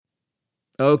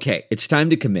Okay, it's time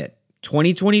to commit.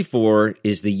 2024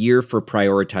 is the year for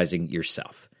prioritizing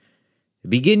yourself.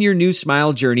 Begin your new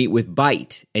smile journey with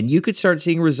Byte, and you could start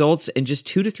seeing results in just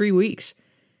 2 to 3 weeks.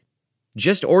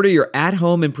 Just order your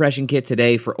at-home impression kit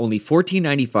today for only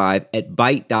 $14.95 at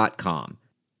Byte.com.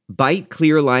 Byte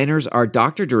clear aligners are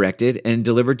doctor-directed and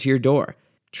delivered to your door.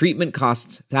 Treatment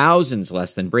costs thousands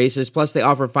less than braces, plus they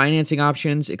offer financing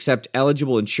options, accept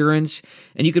eligible insurance,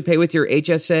 and you could pay with your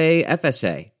HSA,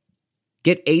 FSA.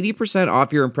 Get 80%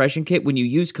 off your impression kit when you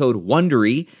use code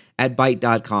WONDERY at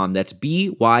Byte.com. That's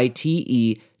BYTE.com.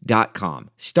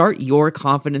 Start your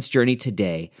confidence journey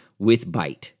today with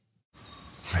Byte.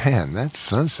 Man, that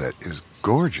sunset is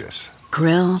gorgeous.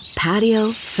 Grill,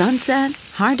 patio, sunset.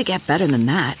 Hard to get better than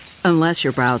that. Unless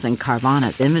you're browsing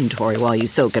Carvana's inventory while you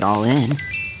soak it all in.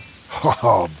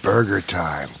 Oh, burger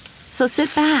time. So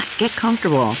sit back, get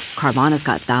comfortable. Carvana's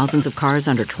got thousands of cars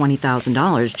under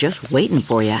 $20,000 just waiting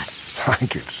for you. I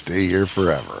could stay here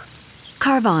forever.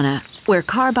 Carvana, where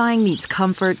car buying meets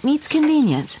comfort meets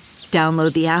convenience.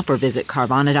 Download the app or visit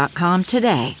Carvana.com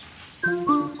today.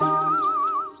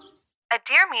 A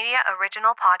Dear Media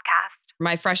original podcast.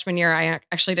 My freshman year, I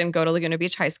actually didn't go to Laguna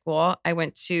Beach High School. I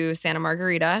went to Santa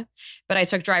Margarita, but I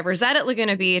took driver's ed at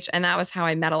Laguna Beach, and that was how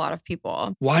I met a lot of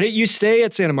people. Why didn't you stay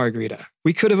at Santa Margarita?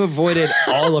 We could have avoided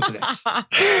all of this.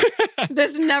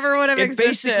 This never would have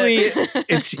existed. Basically,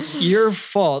 it's your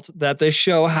fault that this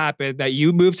show happened, that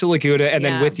you moved to Laguna, and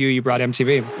then with you brought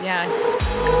MTV. Yes.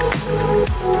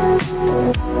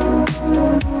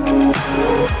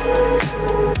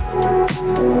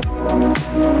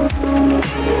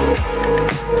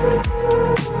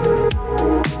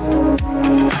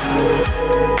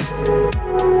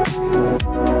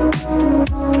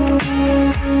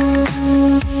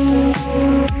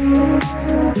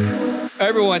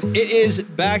 Everyone, it is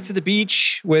Back to the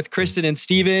Beach with Kristen and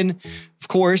Steven. Of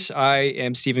course, I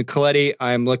am Steven Coletti.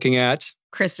 I'm looking at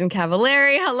Kristen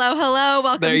Cavallari. Hello, hello.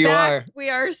 Welcome there you back. Are. We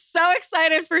are so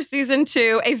excited for season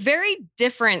 2. A very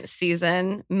different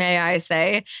season, may I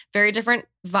say. Very different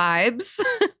vibes.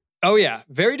 Oh, yeah.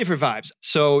 Very different vibes.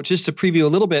 So just to preview a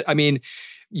little bit, I mean,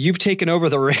 you've taken over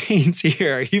the reins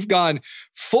here. You've gone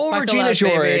full Buckle Regina up,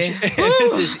 George.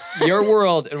 This is your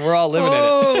world, and we're all living in it.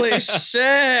 Holy shit.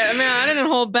 Man, I didn't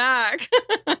hold back.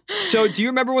 So do you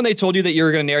remember when they told you that you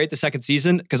were going to narrate the second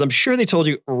season? Because I'm sure they told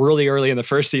you really early in the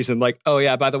first season, like, oh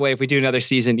yeah, by the way, if we do another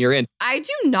season, you're in. I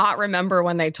do not remember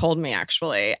when they told me,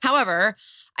 actually. However,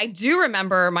 I do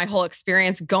remember my whole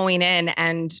experience going in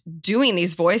and doing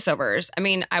these voiceovers. I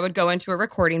mean, I would go into a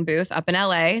recording booth up in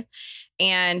LA,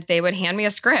 and they would hand me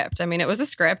a script. I mean, it was a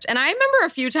script. And I remember a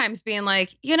few times being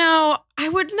like, you know, I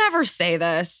would never say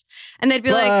this. And they'd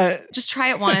be like, just try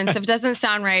it once. If it doesn't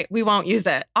sound right, we won't use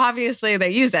it. Obviously,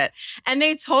 they use it. And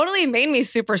they totally made me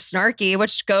super snarky,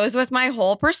 which goes with my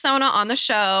whole persona on the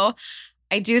show.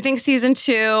 I do think season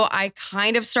 2, I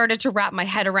kind of started to wrap my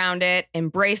head around it,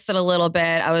 embrace it a little bit.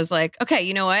 I was like, okay,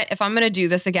 you know what? If I'm going to do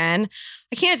this again,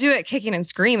 I can't do it kicking and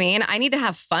screaming. I need to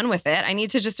have fun with it. I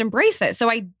need to just embrace it. So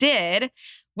I did,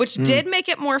 which did make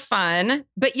it more fun.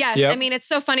 But yes, I mean, it's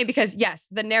so funny because yes,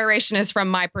 the narration is from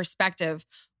my perspective,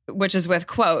 which is with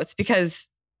quotes, because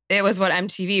it was what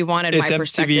MTV wanted my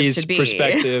perspective MTV's to be.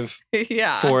 Perspective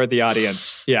for the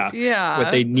audience. Yeah.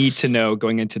 What they need to know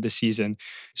going into the season.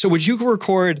 So would you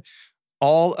record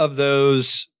all of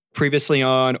those previously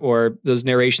on or those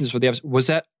narrations for the episode? Was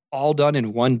that all done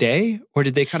in one day or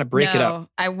did they kind of break it up?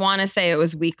 I want to say it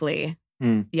was weekly.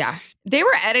 Yeah. They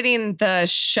were editing the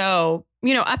show,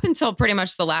 you know, up until pretty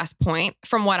much the last point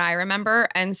from what I remember.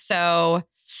 And so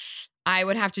I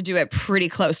would have to do it pretty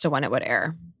close to when it would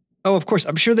air. Oh, of course.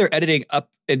 I'm sure they're editing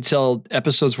up until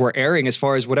episodes were airing as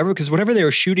far as whatever, because whatever they were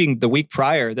shooting the week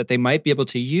prior that they might be able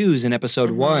to use in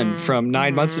episode 1 from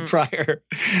 9 months prior.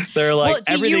 They're like,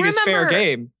 everything is fair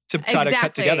game to try to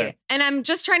cut together. And I'm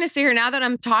just trying to see here now that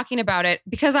I'm talking about it,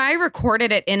 because I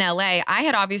recorded it in LA. I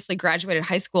had obviously graduated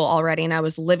high school already and I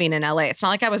was living in LA. It's not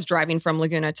like I was driving from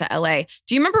Laguna to LA.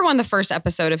 Do you remember when the first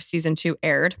episode of season 2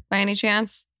 aired by any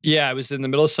chance? Yeah, it was in the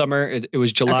middle of summer. It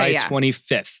was July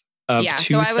 25th. Yeah,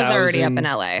 so I was already up in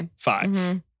LA.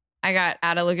 5. I got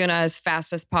out of Laguna as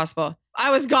fast as possible. I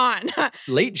was gone.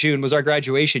 Late June was our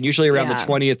graduation, usually around the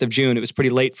 20th of June. It was pretty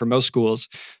late for most schools.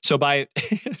 So by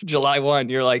July 1,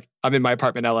 you're like, I'm in my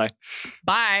apartment in LA.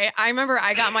 Bye. I remember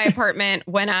I got my apartment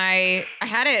when I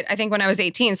had it, I think when I was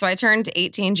 18. So I turned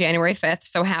 18 January 5th.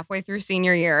 So halfway through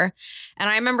senior year. And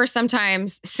I remember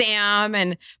sometimes Sam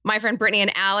and my friend Brittany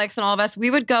and Alex and all of us,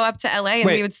 we would go up to LA and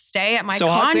we would stay at my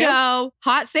condo.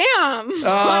 Hot Sam.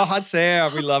 Oh, Hot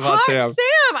Sam. We love Hot Sam.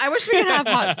 I wish we could have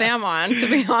Hot Sam on, to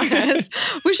be honest.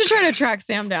 We should try to track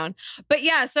Sam down. But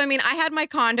yeah, so I mean, I had my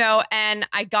condo and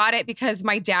I got it because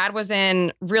my dad was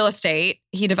in real estate.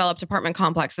 He developed apartment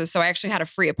complexes. So I actually had a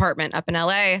free apartment up in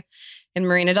LA in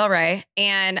Marina Del Rey.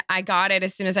 And I got it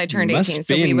as soon as I turned 18.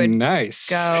 So we would nice.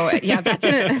 go. Yeah, that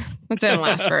didn't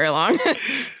last very long. But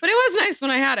it was nice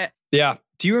when I had it. Yeah.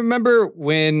 Do you remember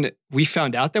when we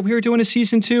found out that we were doing a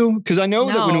season 2? Because I know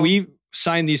that when we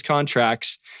signed these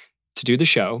contracts to do the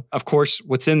show, of course,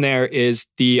 what's in there is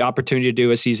the opportunity to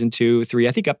do a season 2, 3,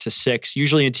 I think up to 6.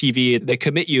 Usually in TV, they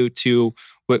commit you to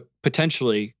what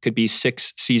potentially could be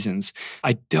 6 seasons.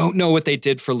 I don't know what they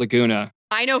did for Laguna.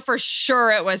 I know for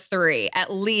sure it was 3,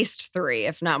 at least 3,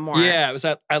 if not more. Yeah, it was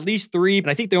at least 3. And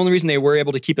I think the only reason they were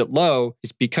able to keep it low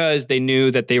is because they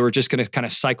knew that they were just going to kind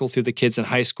of cycle through the kids in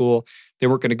high school. They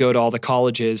weren't going to go to all the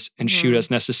colleges and shoot us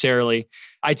necessarily.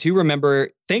 I do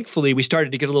remember, thankfully, we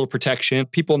started to get a little protection.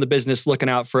 People in the business looking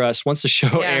out for us. Once the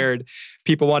show aired,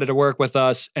 people wanted to work with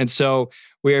us. And so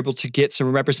we were able to get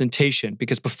some representation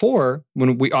because before,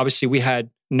 when we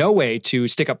had no way to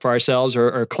stick up for ourselves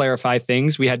or clarify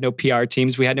things. We had no PR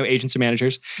teams. We had no agents or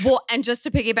managers. Well, and just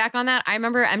to piggyback on that, I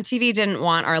remember MTV didn't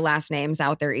want our last names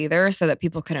out there either so that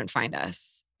people couldn't find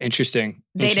us. Interesting.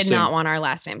 They did not want our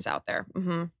last names out there.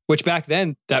 Mm-hmm. Which back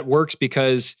then, that works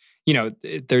because, you know,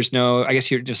 there's no, I guess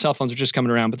your cell phones are just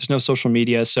coming around, but there's no social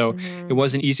media. So it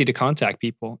wasn't easy to contact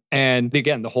people. And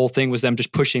again, the whole thing was them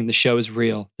just pushing the show is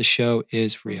real. The show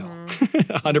is real.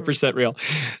 100% real.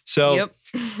 So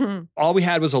all we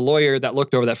had was a lawyer that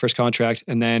looked over that first contract.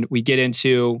 And then we get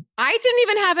into... I didn't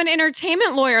even have an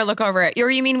entertainment lawyer look over it. Or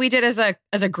you mean we did as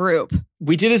a group?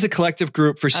 We did as a collective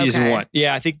group for season 1.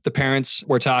 Yeah, I think the parents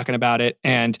were talking about it.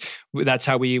 And that's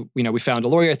how we found a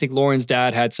lawyer. I think Lauren's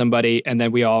dad had somebody. And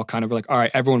then we all kind of were like, all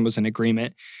right, everyone was in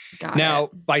agreement. Now,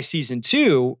 by season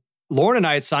 2, Lauren and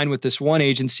I had signed with this one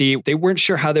agency. They weren't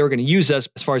sure how they were going to use us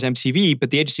as far as MTV,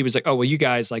 but the agency was like, oh, well, you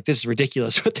guys, like, this is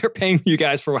ridiculous what they're paying you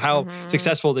guys for how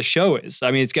successful the show is.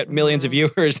 I mean, it's got millions of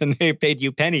viewers and they paid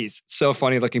you pennies. So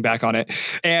funny looking back on it.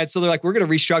 And so they're like, we're going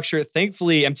to restructure.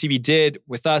 Thankfully, MTV did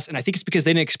with us. And I think it's because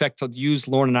they didn't expect to use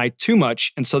Lauren and I too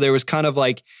much. And so there was kind of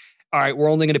like, all right, we're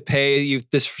only going to pay you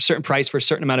this certain price for a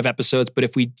certain amount of episodes. But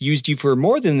if we used you for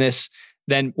more than this,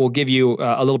 then we'll give you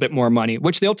a little bit more money,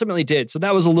 which they ultimately did. So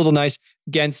that was a little nice.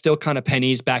 Again, still kind of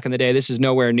pennies back in the day. This is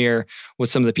nowhere near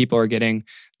what some of the people are getting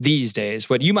these days.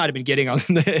 What you might have been getting on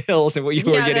the hills and what you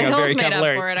were getting on Barry Cavallari. Yeah, the hills made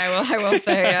up for it, I will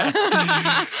say.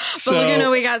 Yeah. But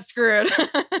Laguna, we got screwed.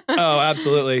 Oh,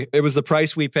 absolutely. It was the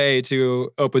price we pay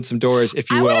to open some doors, if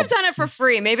you will. I would have done it for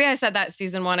free. Maybe I said that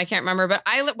season 1. I can't remember. But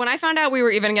when I found out we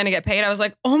were even going to get paid, I was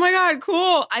like, oh my God,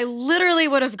 cool. I literally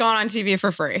would have gone on TV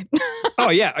for free. Oh,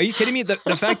 yeah. Are you kidding me?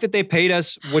 The fact that they paid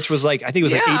us, which was like, I think it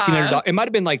was like $1,800. It might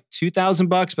have been like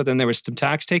 $2,000, but then there was some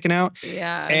tax taken out.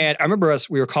 Yeah. And I remember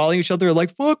we were calling each other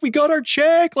like, fuck, we got our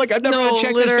check. Like, I've never had a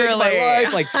check this big in my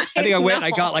life. Like, I think I went and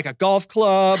I got like a golf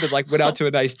club and like went out to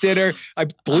a nice dinner. I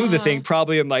blew the thing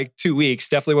probably in like 2 weeks.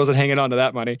 Definitely wasn't hanging on to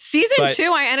that money. Season 2,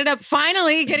 I ended up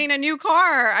finally getting a new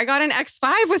car. I got an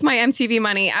X5 with my MTV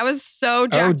money. I was so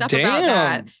jacked up about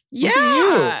that.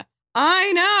 Yeah.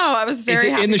 I know. I was very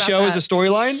happy. Is it in the show as a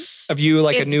storyline of you,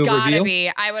 like a new reveal? It's gotta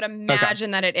be. I would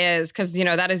imagine that it is because, you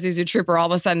know, that Isuzu Trooper, all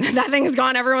of a sudden that thing is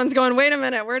gone. Everyone's going, wait a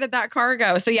minute, where did that car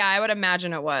go? So yeah, I would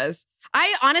imagine it was.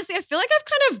 I honestly feel like I've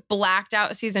kind of blacked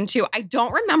out season 2. I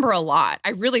don't remember a lot. I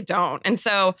really don't. And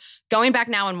so going back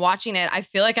now and watching it, I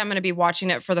feel like I'm going to be watching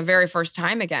it for the very first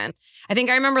time again. I think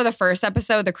I remember the first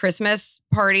episode, the Christmas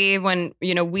party when,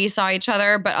 you know, we saw each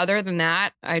other. But other than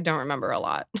that, I don't remember a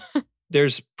lot.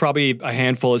 There's probably a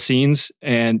handful of scenes,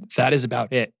 and that is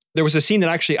about it. There was a scene that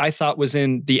actually I thought was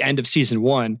in the end of season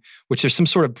 1, which there's some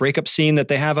sort of breakup scene that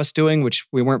they have us doing, which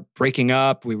we weren't breaking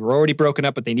up. We were already broken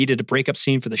up, but they needed a breakup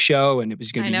scene for the show, and it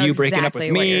was going to be you breaking up with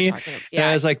me. Yeah. And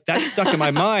I was like, that stuck in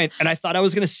my mind. And I thought I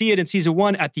was going to see it in season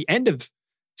 1 at the end of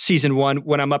season 1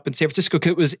 when I'm up in San Francisco.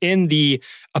 It was in the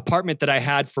apartment that I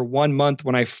had for 1 month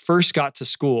when I first got to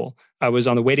school. I was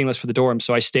on the waiting list for the dorm,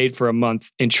 so I stayed for a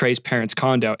month in Trey's parents'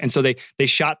 condo. And so they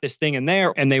shot this thing in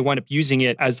there, and they wound up using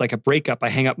it as like a breakup. I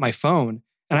hang up my phone,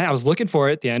 and I was looking for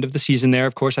it at the end of the season there.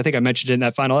 Of course, I think I mentioned it in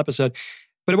that final episode,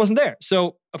 but it wasn't there.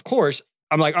 So, of course,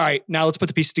 I'm like, all right, now let's put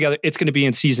the pieces together. It's going to be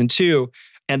in season 2.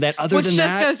 And then Which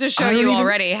just goes to show you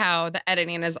already how the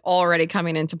editing is already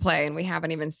coming into play and we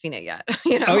haven't even seen it yet.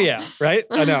 You know? Oh yeah, right?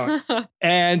 I know.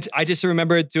 And I just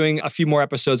remember doing a few more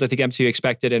episodes I think MTV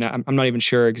expected, and I'm not even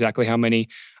sure exactly how many.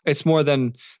 It's more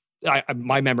than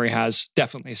my memory has,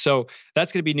 definitely. So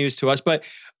that's going to be news to us. But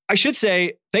I should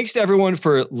say thanks to everyone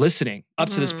for listening up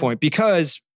to this point,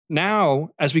 because now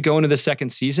as we go into the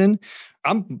second season,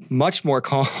 I'm much more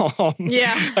calm.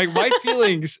 Yeah. Like my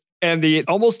feelings and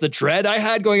almost the dread I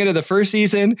had going into the first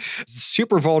season,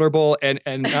 super vulnerable and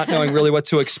not knowing really what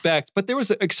to expect. But there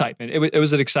was excitement. It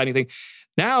was an exciting thing.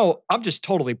 Now I'm just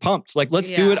totally pumped. Like,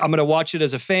 let's do it. I'm going to watch it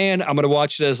as a fan. I'm going to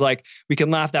watch it as like, we can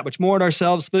laugh that much more at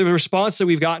ourselves. The response that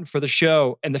we've gotten for the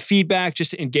show and the feedback,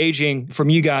 just engaging from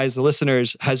you guys, the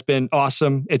listeners, has been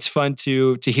awesome. It's fun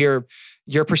to hear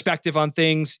your perspective on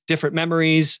things, different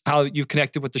memories, how you've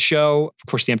connected with the show, of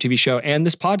course, the MTV show and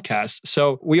this podcast.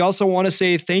 So we also want to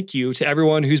say thank you to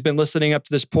everyone who's been listening up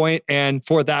to this point. And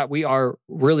for that, we are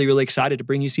really, really excited to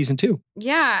bring you season 2.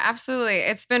 Yeah, absolutely.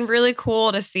 It's been really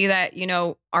cool to see that,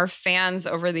 our fans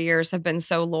over the years have been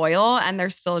so loyal and they're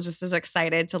still just as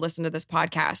excited to listen to this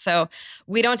podcast. So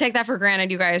we don't take that for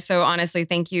granted, you guys. So honestly,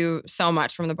 thank you so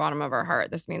much from the bottom of our heart.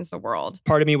 This means the world.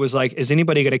 Part of me was like, is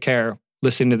anybody going to care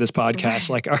listening to this podcast?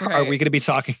 Like, are we going to be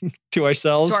talking to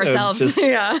ourselves? To ourselves,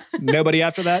 yeah. Nobody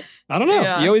after that? I don't know.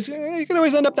 Yeah. You can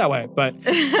always end up that way, but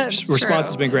response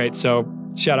has been great. So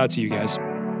shout out to you guys.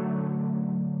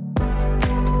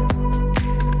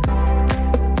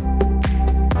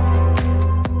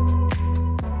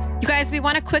 You guys, we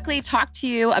want to quickly talk to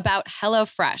you about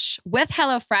HelloFresh. With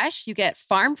HelloFresh, you get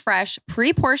farm-fresh,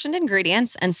 pre-portioned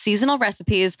ingredients and seasonal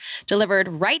recipes delivered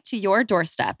right to your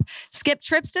doorstep. Skip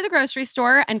trips to the grocery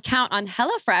store and count on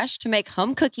HelloFresh to make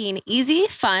home cooking easy,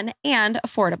 fun, and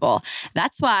affordable.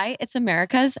 That's why it's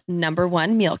America's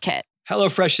 #1 meal kit.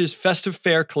 HelloFresh's Festive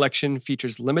Fare collection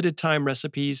features limited-time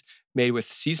recipes made with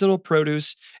seasonal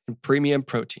produce and premium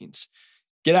proteins.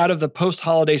 Get out of the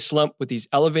post-holiday slump with these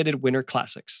elevated winter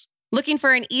classics. Looking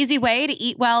for an easy way to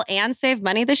eat well and save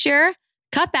money this year?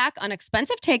 Cut back on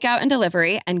expensive takeout and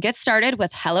delivery and get started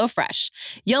with HelloFresh.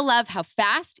 You'll love how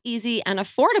fast, easy, and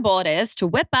affordable it is to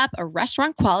whip up a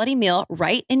restaurant-quality meal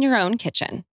right in your own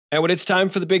kitchen. And when it's time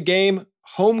for the big game,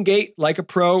 home gate like a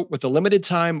pro with a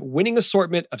limited-time winning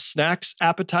assortment of snacks,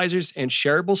 appetizers, and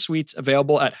shareable sweets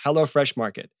available at HelloFresh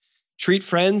Market. Treat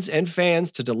friends and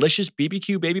fans to delicious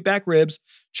BBQ baby back ribs,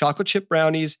 chocolate chip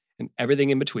brownies, and everything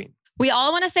in between. We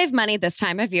all want to save money this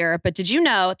time of year, but did you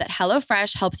know that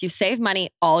HelloFresh helps you save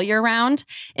money all year round?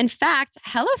 In fact,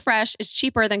 HelloFresh is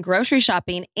cheaper than grocery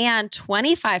shopping and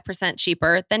 25%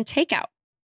 cheaper than takeout.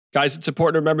 Guys, it's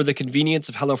important to remember the convenience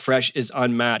of HelloFresh is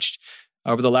unmatched.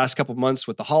 Over the last couple of months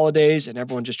with the holidays and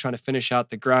everyone just trying to finish out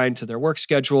the grind to their work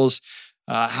schedules,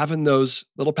 having those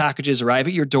little packages arrive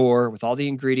at your door with all the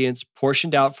ingredients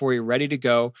portioned out for you, ready to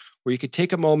go, where you could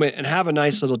take a moment and have a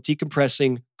nice little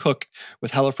decompressing cook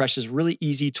with HelloFresh's really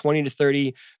easy 20 to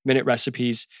 30 minute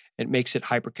recipes. It makes it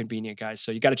hyper convenient, guys.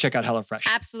 So you got to check out HelloFresh.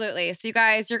 Absolutely. So you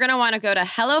guys, you're going to want to go to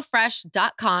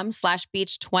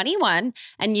HelloFresh.com/Beach21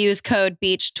 and use code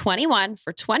Beach21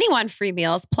 for 21 free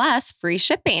meals plus free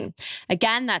shipping.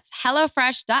 Again, that's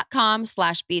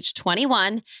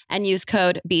HelloFresh.com/Beach21 and use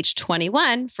code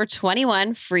Beach21 for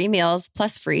 21 free meals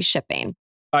plus free shipping.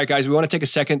 All right, guys, we want to take a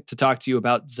second to talk to you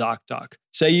about ZocDoc.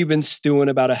 Say you've been stewing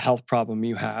about a health problem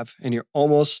you have, and you're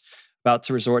almost about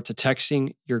to resort to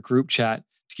texting your group chat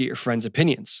to get your friends'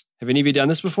 opinions. Have any of you done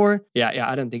this before? Yeah,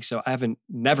 I don't think so. I haven't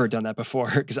never done that before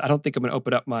because I don't think I'm going to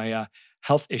open up my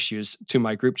health issues to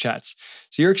my group chats.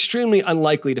 So you're extremely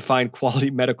unlikely to find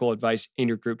quality medical advice in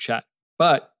your group chat,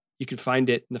 but you can find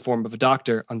it in the form of a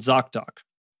doctor on ZocDoc.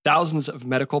 Thousands of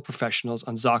medical professionals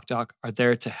on ZocDoc are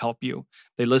there to help you.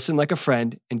 They listen like a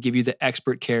friend and give you the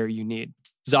expert care you need.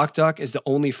 ZocDoc is the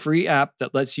only free app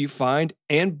that lets you find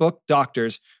and book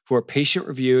doctors who are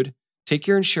patient-reviewed, take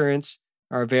your insurance,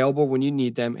 are available when you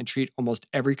need them, and treat almost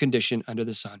every condition under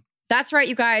the sun. That's right,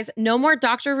 you guys. No more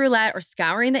doctor roulette or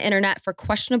scouring the internet for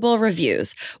questionable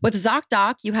reviews. With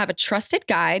ZocDoc, you have a trusted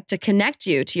guide to connect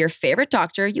you to your favorite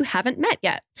doctor you haven't met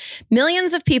yet.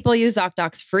 Millions of people use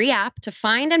ZocDoc's free app to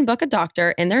find and book a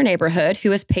doctor in their neighborhood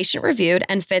who is patient-reviewed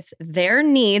and fits their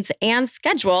needs and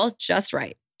schedule just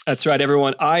right. That's right,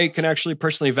 everyone. I can actually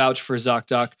personally vouch for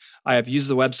ZocDoc. I have used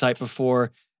the website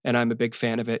before, and I'm a big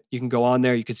fan of it. You can go on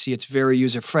there. You can see it's very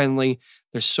user-friendly.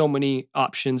 There's so many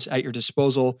options at your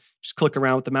disposal. Just click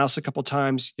around with the mouse a couple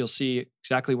times. You'll see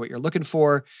exactly what you're looking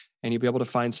for, and you'll be able to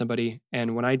find somebody.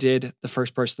 And when I did, the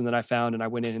first person that I found and I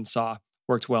went in and saw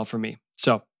worked well for me.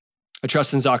 So I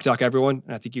trust in ZocDoc, everyone,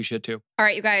 and I think you should too. All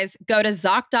right, you guys, go to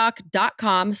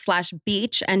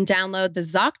ZocDoc.com/beach and download the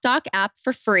ZocDoc app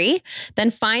for free.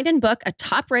 Then find and book a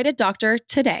top-rated doctor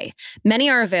today. Many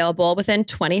are available within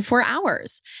 24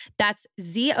 hours. That's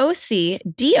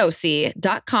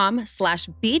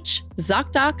ZocDoc.com/beach,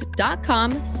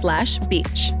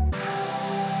 ZocDoc.com/beach.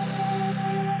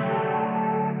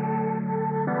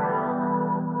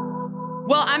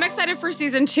 Well, I'm excited for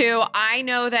season 2. I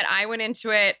know that I went into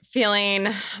it feeling,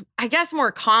 I guess, more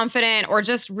confident or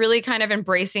just really kind of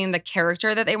embracing the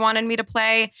character that they wanted me to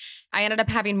play. I ended up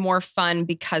having more fun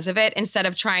because of it instead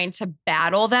of trying to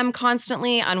battle them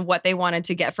constantly on what they wanted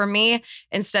to get from me.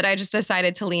 Instead, I just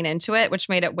decided to lean into it, which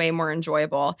made it way more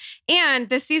enjoyable. And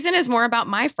this season is more about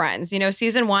my friends. You know,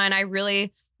 season 1, I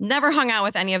really never hung out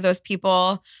with any of those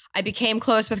people. I became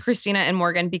close with Christina and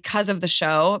Morgan because of the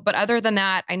show. But other than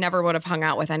that, I never would have hung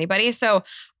out with anybody. So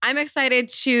I'm excited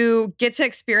to get to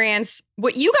experience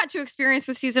what you got to experience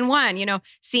with season 1, you know,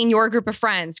 seeing your group of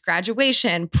friends,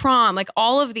 graduation, prom, like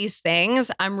all of these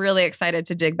things. I'm really excited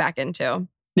to dig back into.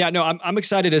 Yeah, no, I'm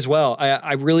excited as well.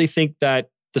 I really think that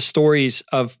the stories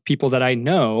of people that I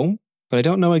know, but I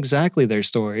don't know exactly their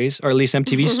stories, or at least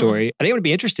MTV's story, I think I would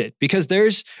be interested because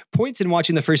there's points in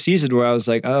watching the first season where I was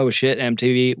like, oh shit,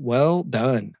 MTV, well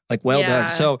done. Like, well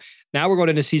done. So now we're going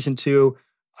into season 2.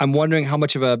 I'm wondering how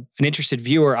much of an interested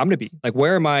viewer I'm going to be. Like,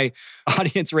 where are my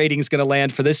audience ratings going to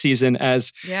land for this season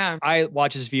as I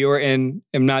watch as viewer and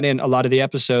am not in a lot of the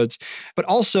episodes. But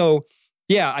also,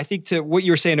 I think to what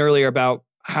you were saying earlier about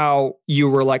how you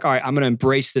were like, all right, I'm going to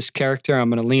embrace this character. I'm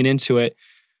going to lean into it.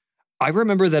 I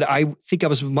remember that I think I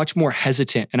was much more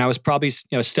hesitant and I was probably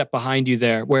a step behind you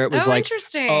there where it was like,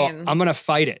 interesting. Oh, I'm going to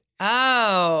fight it.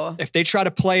 Oh. If they try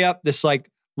to play up this like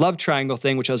love triangle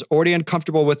thing, which I was already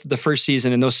uncomfortable with the first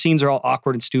season, and those scenes are all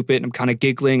awkward and stupid and I'm kind of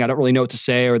giggling. I don't really know what to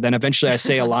say. Or then eventually I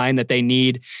say a line that they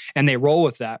need and they roll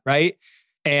with that, right?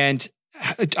 And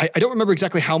I don't remember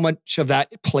exactly how much of that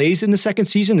plays in the second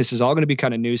season. This is all going to be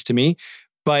kind of news to me.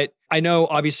 But I know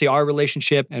obviously our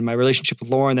relationship and my relationship with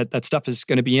Lauren, that stuff is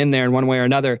going to be in there in one way or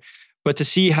another. But to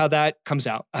see how that comes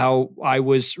out, how I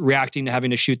was reacting to having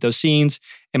to shoot those scenes,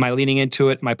 am I leaning into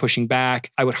it? Am I pushing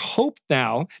back? I would hope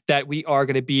now that we are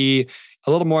going to be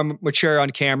a little more mature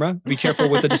on camera. Be careful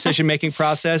with the decision-making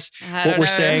process, what we're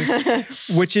saying,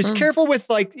 which is careful with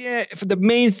for the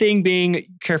main thing being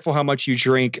careful how much you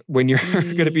drink when you're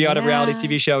going to be on a reality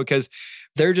TV show, because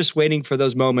they're just waiting for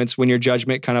those moments when your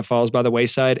judgment kind of falls by the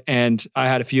wayside. And I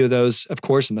had a few of those, of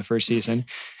course, in the first season.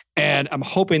 And I'm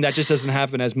hoping that just doesn't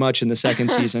happen as much in the second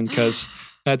season because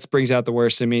that brings out the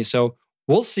worst in me. So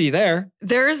we'll see there.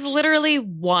 There's literally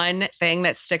one thing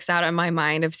that sticks out in my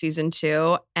mind of season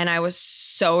 2. And I was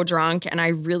so drunk and I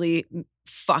really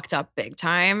fucked up big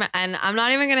time. And I'm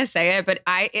not even going to say it, but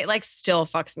it like still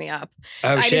fucks me up.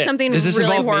 Oh, I did something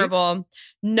really horrible. Me?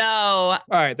 No. All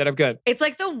right, then I'm good. It's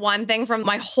like the one thing from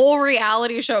my whole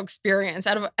reality show experience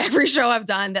out of every show I've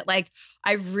done that like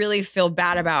I really feel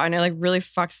bad about and it like really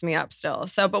fucks me up still.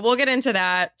 So, but we'll get into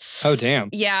that. Oh, damn.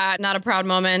 Yeah, not a proud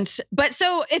moment. But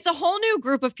so it's a whole new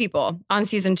group of people on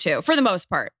season 2 for the most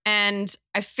part. And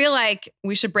I feel like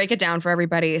we should break it down for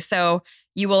everybody. So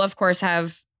you will, of course,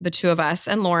 have the two of us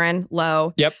and Lauren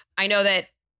Lowe. Yep. I know that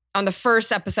on the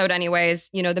first episode anyways,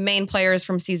 you know, the main players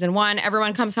from season 1,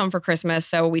 everyone comes home for Christmas.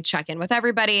 So we check in with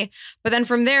everybody. But then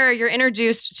from there, you're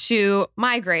introduced to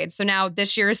my grade. So now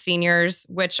this year's seniors,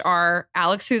 which are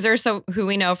Alex Hooser, so who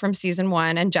we know from season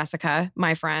 1, and Jessica,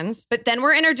 my friends. But then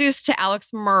we're introduced to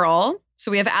Alex Merle.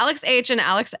 So we have Alex H and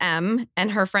Alex M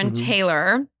and her friend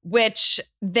Taylor, which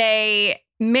they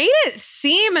made it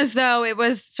seem as though it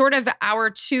was sort of our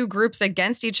two groups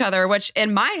against each other, which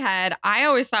in my head, I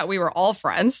always thought we were all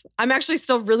friends. I'm actually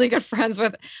still really good friends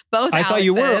with both Alexes. I thought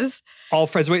you were all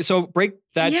friends. Wait, so break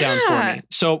that down for me.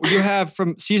 So you have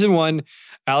from season 1,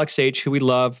 Alex H, who we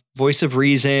love, voice of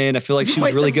reason. I feel like she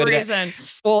was really good at it.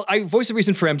 Well, voice of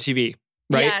reason for MTV.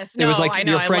 Right? Yes, it was like I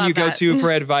know, your friend you go that. to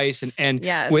for advice. And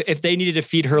yes. If they needed to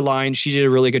feed her lines, she did a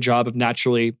really good job of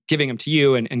naturally giving them to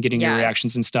you and getting your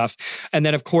reactions and stuff. And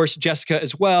then, of course, Jessica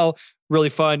as well. Really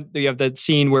fun. You have the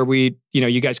scene where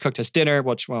you guys cooked us dinner,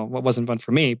 which, well, what wasn't fun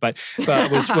for me, but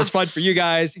was fun for you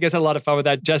guys. You guys had a lot of fun with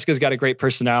that. Jessica's got a great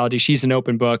personality. She's an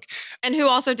open book. And who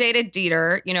also dated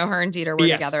Dieter. You know, her and Dieter were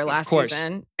together last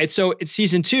season. And so in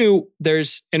season 2,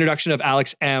 there's introduction of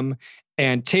Alex M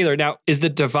and Taylor. Now, is the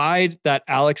divide that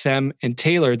Alex M and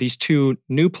Taylor, these two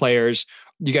new players,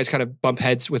 you guys kind of bump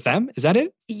heads with them? Is that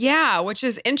it? Yeah, which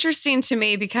is interesting to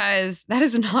me because that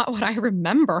is not what I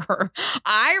remember.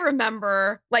 I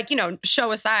remember,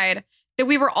 show aside, that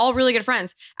we were all really good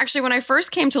friends. Actually, when I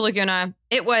first came to Laguna,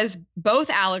 it was both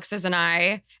Alex's and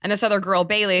I and this other girl,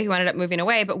 Bailey, who ended up moving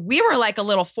away. But we were like a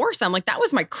little foursome. Like that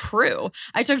was my crew.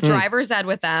 I took driver's ed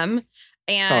with them.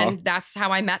 And that's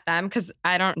how I met them. Because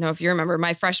I don't know if you remember,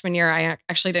 my freshman year, I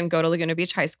actually didn't go to Laguna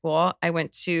Beach High School. I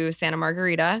went to Santa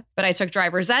Margarita, but I took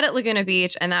driver's ed at Laguna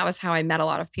Beach. And that was how I met a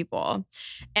lot of people.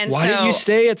 And why didn't you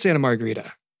stay at Santa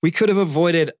Margarita? We could have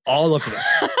avoided all of this.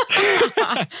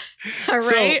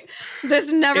 Right?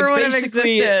 This never would have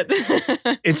existed.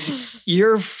 It's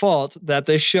your fault that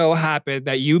this show happened,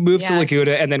 that you moved to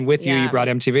Laguna, and then with you brought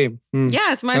MTV.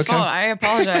 Yeah, it's my fault. I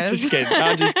apologize. Just kidding.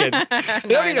 I'm just kidding. You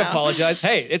don't need to apologize.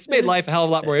 Hey, it's made life a hell of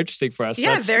a lot more interesting for us.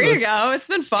 Yeah, there you go. It's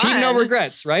been fun. Team no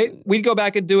regrets, right? We'd go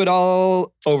back and do it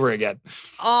all over again.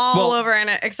 All over in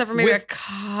it, except for maybe a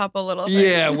couple little things.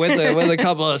 Yeah, with a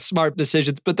couple of smart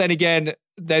decisions. But then again,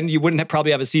 then you wouldn't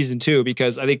probably have a season 2,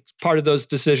 because I think part of those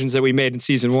decisions that we made in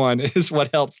season 1 is what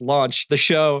helped launch the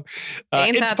show,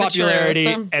 its popularity,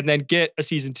 and then get a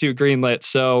season 2 greenlit.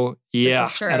 So yeah,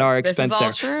 at our expense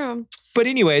this is all there. True. But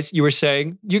anyways, you were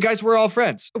saying you guys were all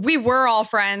friends. We were all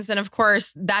friends. And of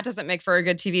course, that doesn't make for a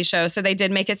good TV show. So they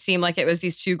did make it seem like it was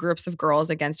these two groups of girls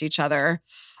against each other.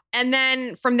 And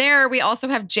then from there, we also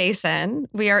have Jason.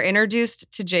 We are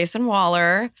introduced to Jason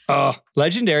Waller. Oh,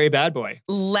 legendary bad boy.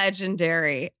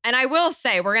 Legendary. And I will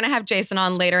say, we're going to have Jason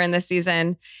on later in the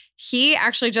season. He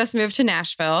actually just moved to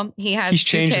Nashville. He's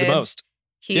changed kids. the most.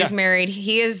 He's married.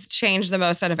 He has changed the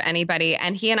most out of anybody.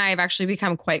 And he and I have actually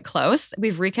become quite close.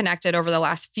 We've reconnected over the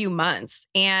last few months.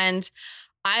 And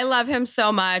I love him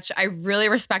so much. I really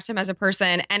respect him as a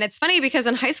person. And it's funny because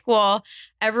in high school,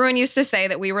 everyone used to say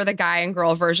that we were the guy and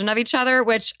girl version of each other,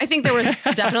 which I think there was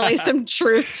definitely some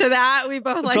truth to that. We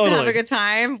both like to have a good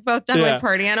time, both definitely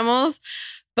party animals.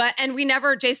 And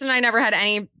Jason and I never had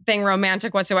anything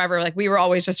romantic whatsoever. Like, we were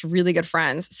always just really good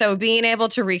friends. So being able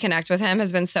to reconnect with him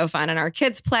has been so fun. And our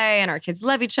kids play and our kids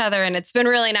love each other. And it's been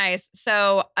really nice.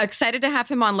 So excited to have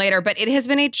him on later. But it has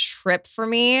been a trip for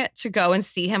me to go and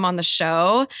see him on the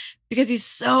show, because he's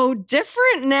so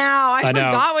different now. I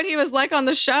forgot what he was like on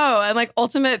the show, and like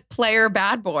ultimate player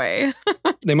bad boy.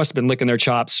 They must have been licking their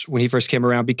chops when he first came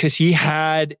around, because he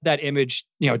had that image,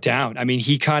 down. I mean,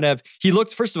 he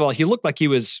looked like he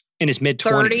was in his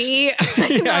mid-20s. 30.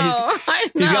 I know.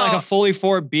 He's got like a fully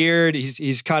formed beard.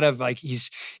 He's kind of like,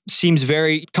 seems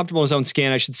very comfortable in his own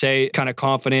skin, I should say, kind of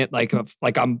confident, like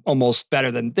I'm almost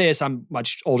better than this. I'm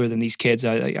much older than these kids.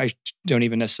 I don't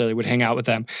even necessarily would hang out with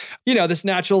them. This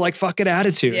natural like fucking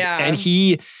attitude. Yeah.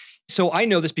 And so I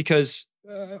know this because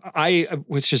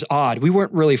which is odd. We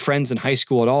weren't really friends in high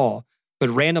school at all, but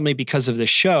randomly because of the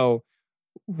show,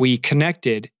 we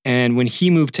connected. And when he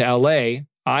moved to LA,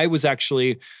 I was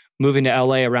actually moving to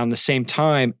LA around the same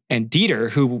time. And Dieter,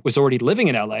 who was already living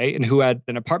in LA and who had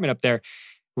an apartment up there,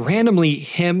 randomly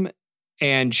him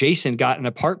and Jason got an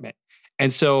apartment.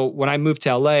 And so when I moved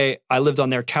to LA, I lived on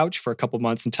their couch for a couple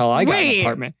months until I got an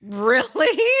apartment.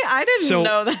 Really? I didn't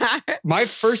know that. My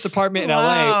first apartment in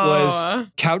LA was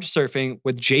couch surfing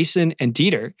with Jason and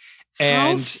Dieter.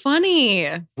 And how funny.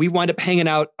 We wound up hanging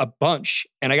out a bunch,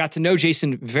 and I got to know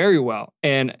Jason very well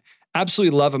and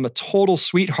absolutely love him, a total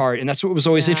sweetheart. And that's what was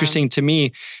always interesting to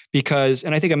me, because,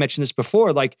 and I think I mentioned this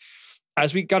before, like,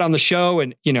 as we got on the show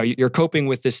and, you're coping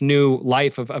with this new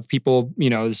life of people,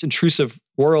 this intrusive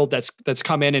world that's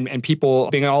come in and people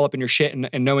being all up in your shit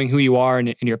and knowing who you are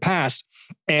and your past.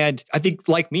 And I think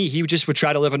like me, he just would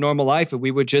try to live a normal life, and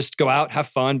we would just go out, have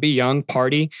fun, be young,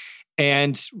 party.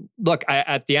 And look,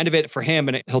 at the end of it for him,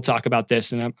 and he'll talk about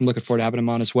this, and I'm looking forward to having him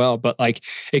on as well, but like,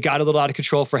 it got a little out of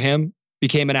control for him,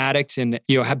 became an addict, and,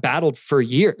 had battled for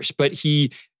years, but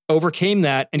he overcame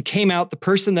that and came out the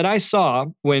person that I saw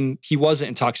when he wasn't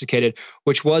intoxicated,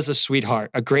 which was a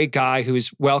sweetheart, a great guy who's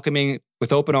welcoming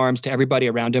with open arms to everybody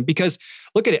around him. Because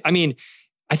look at it. I mean,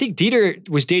 I think Dieter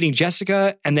was dating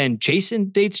Jessica, and then Jason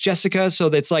dates Jessica. So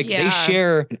that's like they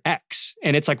share an ex,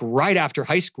 and it's like right after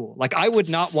high school. Like, I would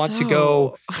not want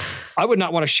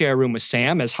to share a room with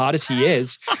Sam, as hot as he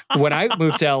is, when I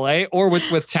moved to LA, or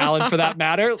with Talon for that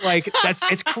matter. Like,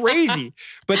 it's crazy.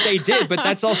 But they did. But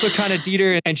that's also kind of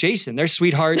Dieter and Jason. They're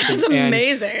sweethearts. That's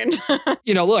amazing.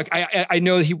 Look, I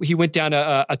know he went down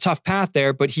a tough path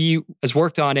there, but he has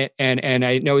worked on it, and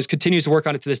I know he continues to work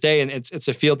on it to this day. And it's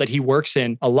a field that he works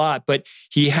in a lot, but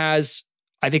he has,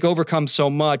 I think, overcome so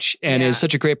much and is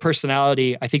such a great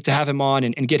personality. I think to have him on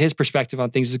and get his perspective on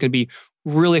things is going to be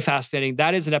really fascinating.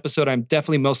 That is an episode I'm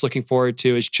definitely most looking forward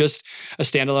to. Is just a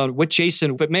standalone with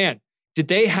Jason. But man, did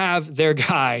they have their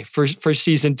guy for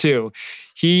season 2?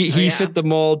 He fit the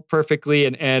mold perfectly,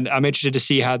 and I'm interested to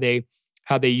see how they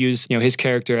use his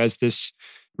character as this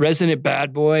resident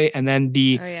bad boy, and then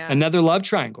another love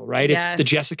triangle, right? Yes. It's the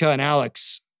Jessica and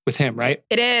Alex with him, right?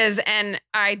 It is. And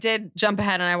I did jump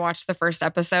ahead and I watched the first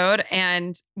episode.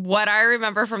 And what I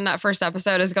remember from that first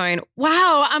episode is going,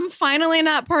 wow, I'm finally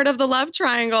not part of the love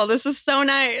triangle. This is so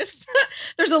nice.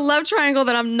 There's a love triangle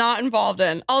that I'm not involved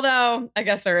in. Although I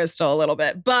guess there is still a little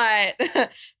bit, but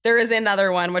there is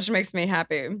another one, which makes me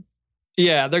happy.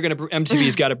 Yeah,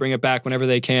 MTV's got to bring it back whenever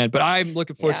they can. But I'm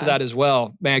looking forward to that as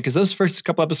well, man, because those first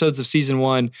couple episodes of season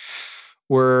 1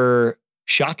 were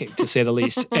shocking, to say the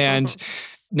least. And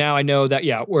now I know that,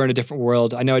 we're in a different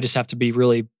world. I know I just have to be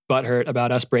really butthurt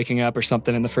about us breaking up or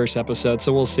something in the first episode.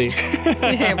 So we'll see.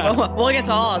 Okay, we'll get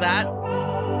to all of that.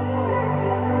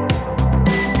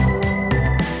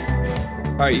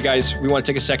 All right, you guys, we want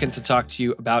to take a second to talk to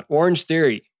you about Orange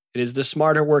Theory. It is the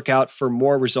smarter workout for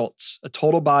more results. A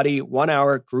total body,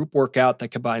 1-hour group workout that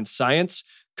combines science,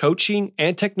 coaching,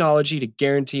 and technology to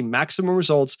guarantee maximum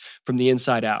results from the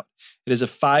inside out. It is a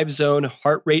 5-zone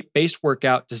heart rate-based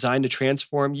workout designed to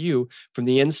transform you from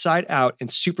the inside out and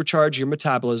supercharge your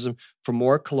metabolism for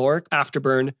more caloric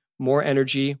afterburn, more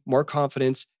energy, more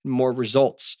confidence, and more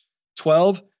results.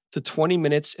 12 to 20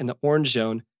 minutes in the orange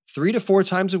zone, 3 to 4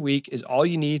 times a week is all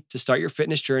you need to start your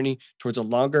fitness journey towards a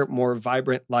longer, more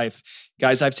vibrant life.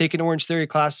 Guys, I've taken Orange Theory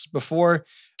classes before.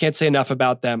 Can't say enough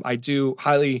about them. I do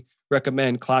highly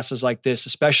recommend classes like this,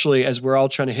 especially as we're all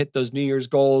trying to hit those New Year's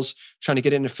goals, trying to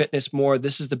get into fitness more.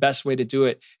 This is the best way to do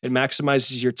it. It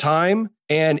maximizes your time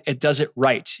and it does it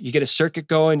right. You get a circuit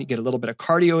going, you get a little bit of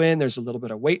cardio in, there's a little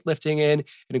bit of weightlifting in.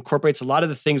 It incorporates a lot of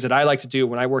the things that I like to do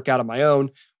when I work out on my own,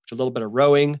 which is a little bit of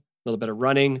rowing, a little bit of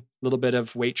running, a little bit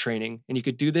of weight training. And you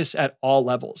could do this at all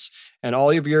levels. And all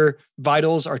of your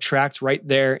vitals are tracked right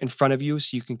there in front of you.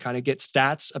 So you can kind of get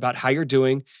stats about how you're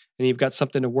doing. And you've got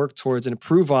something to work towards and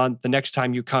improve on the next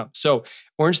time you come. So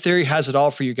Orange Theory has it all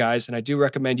for you guys. And I do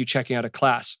recommend you checking out a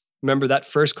class. Remember, that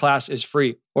first class is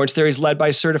free. Orange Theory is led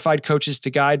by certified coaches to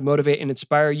guide, motivate, and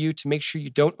inspire you to make sure you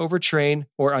don't overtrain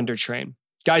or undertrain.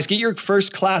 Guys, get your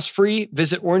first class free.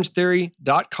 Visit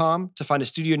orangetheory.com to find a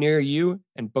studio near you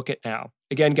and book it now.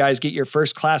 Again, guys, get your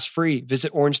first class free.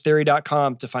 Visit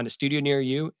orangetheory.com to find a studio near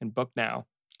you and book now.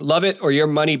 Love it or your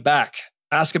money back.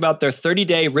 Ask about their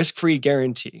 30-day risk-free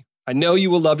guarantee. I know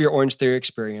you will love your Orange Theory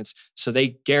experience, so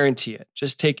they guarantee it.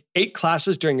 Just take 8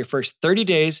 classes during your first 30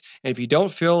 days, and if you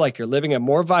don't feel like you're living a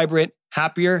more vibrant,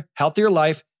 happier, healthier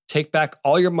life, take back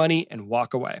all your money and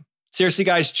walk away. Seriously,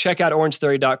 guys, check out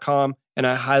orangetheory.com. And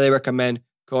I highly recommend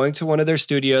going to one of their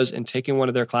studios and taking one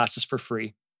of their classes for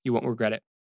free. You won't regret it.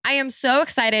 I am so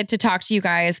excited to talk to you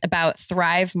guys about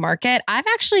Thrive Market. I've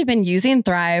actually been using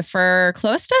Thrive for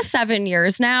close to 7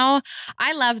 years now.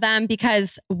 I love them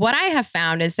because what I have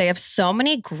found is they have so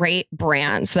many great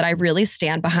brands that I really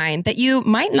stand behind that you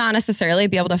might not necessarily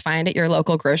be able to find at your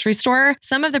local grocery store.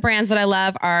 Some of the brands that I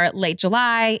love are Late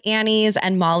July, Annie's,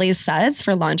 and Molly's Suds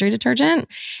for laundry detergent.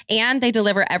 And they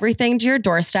deliver everything to your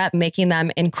doorstep, making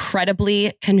them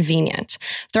incredibly convenient.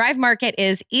 Thrive Market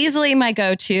is easily my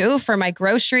go-to for my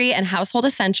grocery and household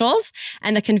essentials,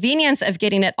 and the convenience of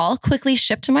getting it all quickly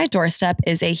shipped to my doorstep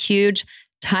is a huge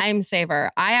time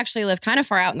saver. I actually live kind of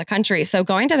far out in the country, so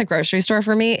going to the grocery store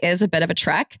for me is a bit of a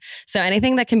trek. So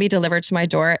anything that can be delivered to my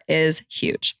door is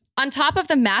huge. On top of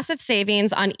the massive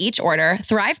savings on each order,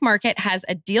 Thrive Market has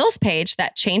a deals page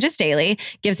that changes daily,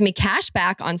 gives me cash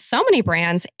back on so many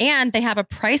brands, and they have a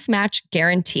price match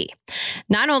guarantee.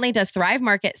 Not only does Thrive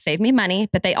Market save me money,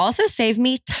 but they also save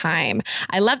me time.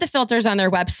 I love the filters on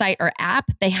their website or app.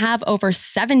 They have over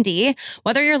 70.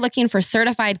 Whether you're looking for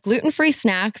certified gluten-free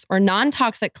snacks or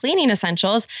non-toxic cleaning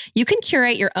essentials, you can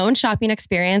curate your own shopping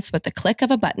experience with the click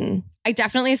of a button. I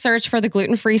definitely search for the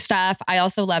gluten-free stuff. I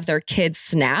also love their kids'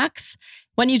 snacks.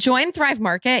 When you join Thrive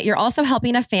Market, you're also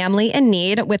helping a family in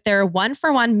need with their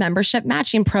 1-for-1 membership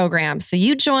matching program. So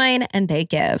you join and they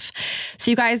give.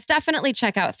 So you guys definitely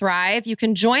check out Thrive. You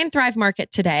can join Thrive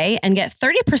Market today and get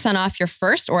 30% off your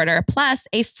first order plus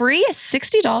a free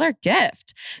 $60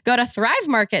 gift. Go to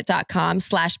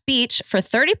thrivemarket.com/beach for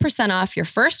 30% off your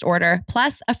first order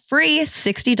plus a free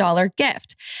 $60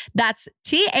 gift. That's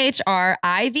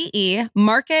THRIVE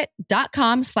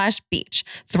market.com/beach.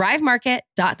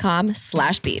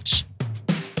 thrivemarket.com/beach.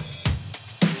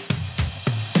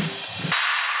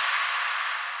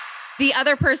 The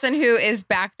other person who is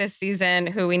back this season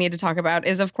who we need to talk about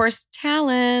is, of course,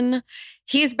 Talon.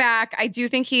 He's back. I do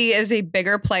think he is a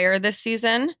bigger player this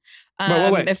season.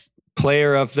 Wait.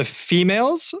 Player of the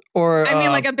females, or I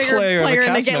mean, like a bigger player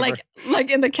in the game,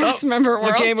 like in the cast member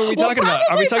world. What game are we talking about?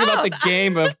 Are we talking about the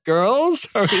game of girls?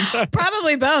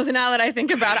 Probably both. Now that I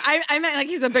think about it, I meant like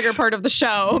he's a bigger part of the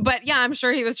show. But yeah, I'm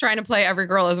sure he was trying to play every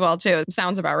girl as well too.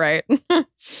 Sounds about right.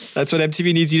 That's what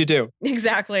MTV needs you to do.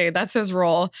 Exactly. That's his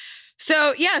role.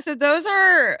 So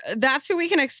that's who we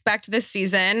can expect this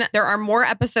season. There are more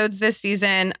episodes this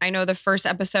season. I know the first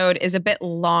episode is a bit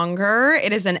longer.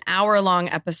 It is an hour-long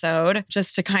episode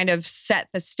just to kind of set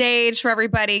the stage for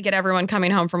everybody, get everyone coming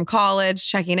home from college,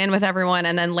 checking in with everyone,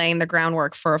 and then laying the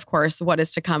groundwork for, of course, what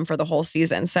is to come for the whole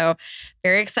season. So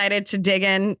very excited to dig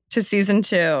in to season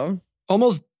 2.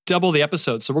 Almost double the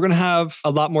episodes. So we're going to have a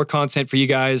lot more content for you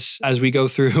guys as we go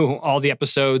through all the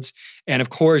episodes. And of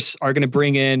course, are going to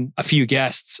bring in a few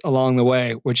guests along the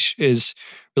way, which is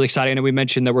really exciting. And we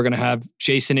mentioned that we're going to have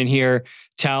Jason in here,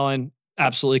 Talon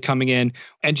absolutely coming in,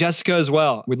 and Jessica as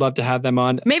well. We'd love to have them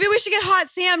on. Maybe we should get Hot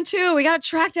Sam too. We got to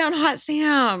track down Hot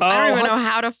Sam. I don't even know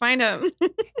how to find him.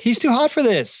 He's too hot for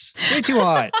this. Way too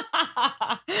hot.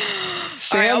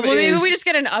 Sam maybe we just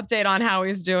get an update on how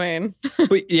he's doing.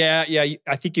 Yeah.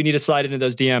 I think you need to slide into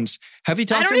those DMs. Have you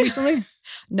talked to him recently?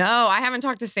 No, I haven't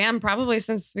talked to Sam probably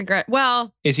since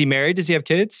well, is he married? Does he have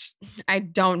kids? I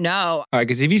don't know. All right,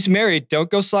 because if he's married, don't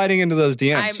go sliding into those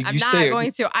DMs. I'm not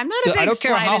going to. I'm not a big I don't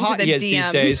care how hot he is these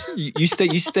days.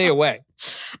 You stay away.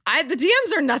 The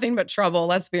DMs are nothing but trouble.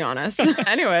 Let's be honest.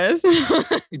 Anyways,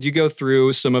 did you go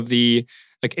through some of the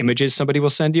images somebody will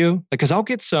send you? Because I'll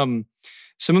get some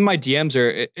of my DMs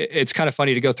are. It's kind of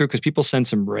funny to go through because people send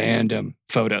some random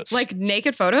photos, like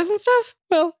naked photos and stuff.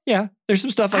 Well, yeah, there's some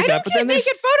stuff like that. But then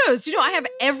naked photos. I have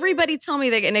everybody tell me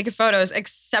they get naked photos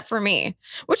except for me,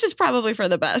 which is probably for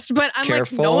the best. But I'm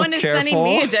no one is sending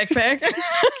me a dick pic.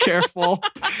 Careful.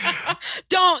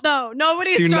 Don't though.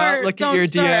 Nobody Do start. not look at your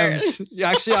DMs.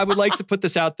 Actually, I would like to put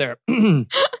this out there. You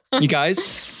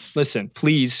guys, listen,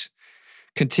 please.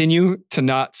 Continue to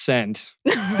not send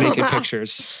naked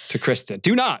pictures to Kristen.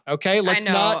 Do not, okay?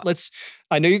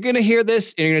 I know you're going to hear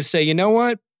this and you're going to say, you know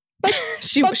what?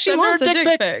 She wants a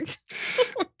dick pic.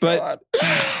 But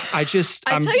I'm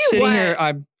sitting here,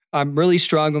 I'm really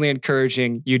strongly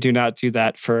encouraging you do not do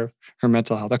that for her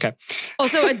mental health. Okay.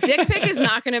 Also, a dick pic is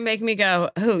not going to make me go,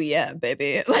 oh yeah,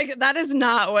 baby. That is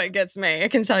not what gets me. I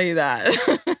can tell you that.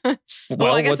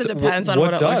 Well, I guess it depends on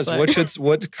what it looks like.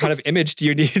 What kind of image do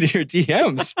you need in your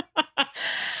DMs?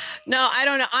 No, I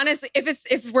don't know. Honestly,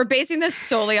 if we're basing this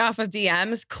solely off of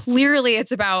DMs, clearly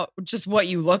it's about just what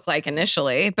you look like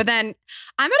initially. But then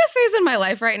I'm at a phase in my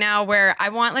life right now where I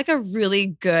want a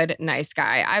really good, nice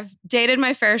guy. I've dated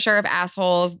my fair share of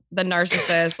assholes, the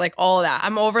narcissist, all of that.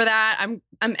 I'm over that. I'm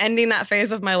ending that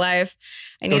phase of my life.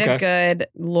 I need a good,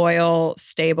 loyal,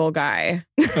 stable guy.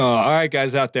 All right,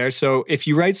 guys out there. So if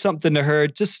you write something to her,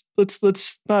 just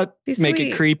let's not make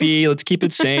it creepy. Let's keep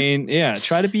it sane. Yeah,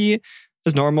 try to be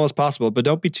as normal as possible, but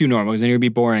don't be too normal because then you're going to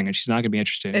be boring and she's not going to be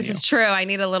interested in you. This is true. I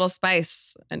need a little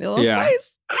spice.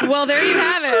 Spice. Well, there you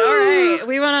have it. All right.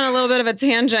 We went on a little bit of a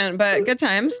tangent, but good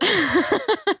times.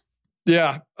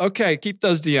 Yeah. Okay. Keep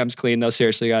those DMs clean though.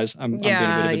 Seriously, guys. I'm being a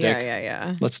bit of a dick.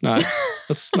 Yeah. Let's not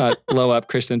blow up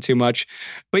Kristen too much.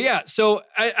 But yeah, so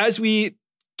as we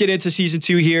get into season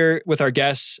 2 here with our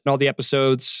guests and all the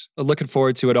episodes, looking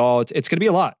forward to it all. It's going to be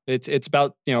a lot. It's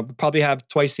about, probably have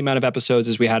twice the amount of episodes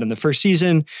as we had in the first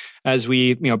season as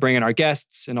we, bring in our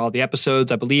guests and all the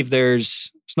episodes. I believe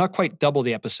it's not quite double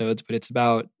the episodes, but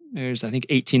there's I think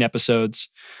 18 episodes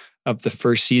of the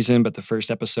first season, but the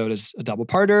first episode is a double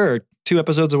parter or 2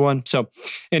 episodes of one. So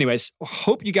anyways,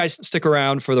 hope you guys stick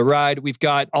around for the ride. We've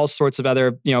got all sorts of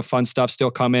other, fun stuff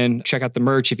still coming. Check out the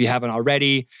merch if you haven't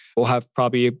already. We'll have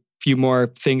probably a few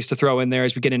more things to throw in there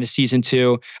as we get into season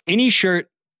 2. Any shirt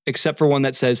except for one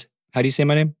that says, how do you say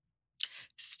my name?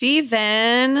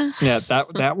 Steven. Yeah,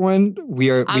 that one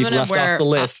we've left off the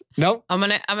list. Nope. I'm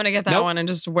gonna get that one and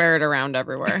just wear it around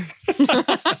everywhere.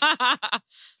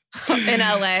 In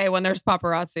LA when there's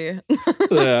paparazzi.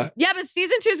 Yeah, but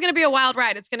season 2 is going to be a wild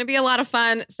ride. It's going to be a lot of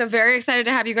fun. So very excited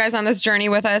to have you guys on this journey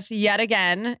with us yet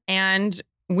again. And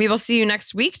we will see you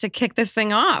next week to kick this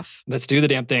thing off. Let's do the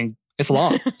damn thing. It's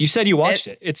long. You said you watched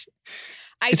it. It's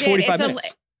 45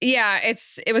 minutes. Yeah,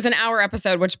 it was an hour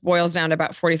episode, which boils down to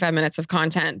about 45 minutes of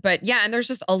content. But yeah, and there's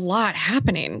just a lot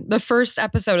happening. The first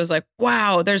episode is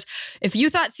wow, if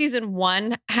you thought season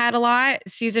 1 had a lot,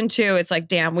 season 2, it's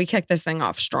damn, we kicked this thing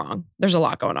off strong. There's a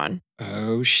lot going on.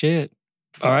 Oh, shit.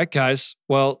 All right, guys.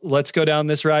 Well, let's go down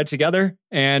this ride together.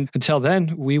 And until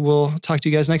then, we will talk to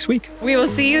you guys next week. We will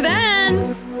see you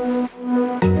then.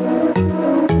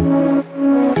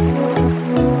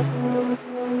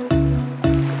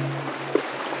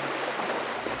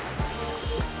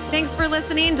 Thanks for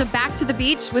listening to Back to the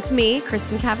Beach with me,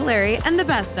 Kristen Cavallari, and the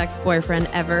best ex-boyfriend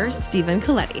ever, Stephen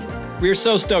Coletti. We are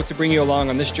so stoked to bring you along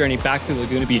on this journey back through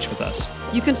Laguna Beach with us.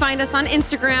 You can find us on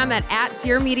Instagram at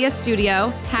Dear Media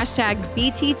Studio,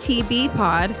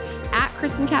 #BTTBpod, at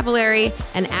Kristen Cavallari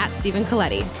and at Stephen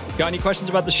Coletti. Got any questions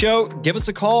about the show? Give us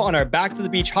a call on our Back to the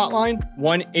Beach hotline,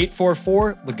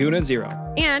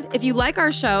 1-844-LAGUNA-0. And if you like our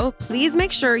show, please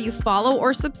make sure you follow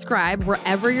or subscribe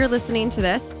wherever you're listening to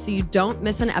this so you don't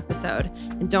miss an episode.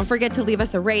 And don't forget to leave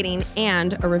us a rating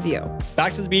and a review.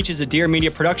 Back to the Beach is a Dear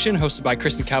Media production hosted by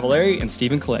Kristen Cavallari and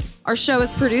Stephen Coletti. Our show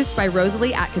is produced by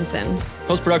Rosalie Atkinson.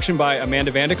 Post-production by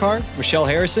Amanda Vandekar, Michelle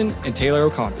Harrison, and Taylor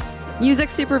O'Connor.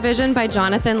 Music supervision by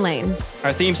Jonathan Lane.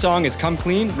 Our theme song is Come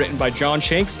Clean, written by John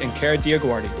Shanks and Cara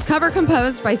Diaguardi. Cover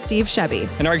composed by Steve Shebby.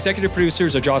 And our executive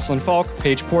producers are Jocelyn Falk,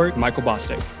 Paige Port, and Michael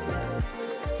Bostic.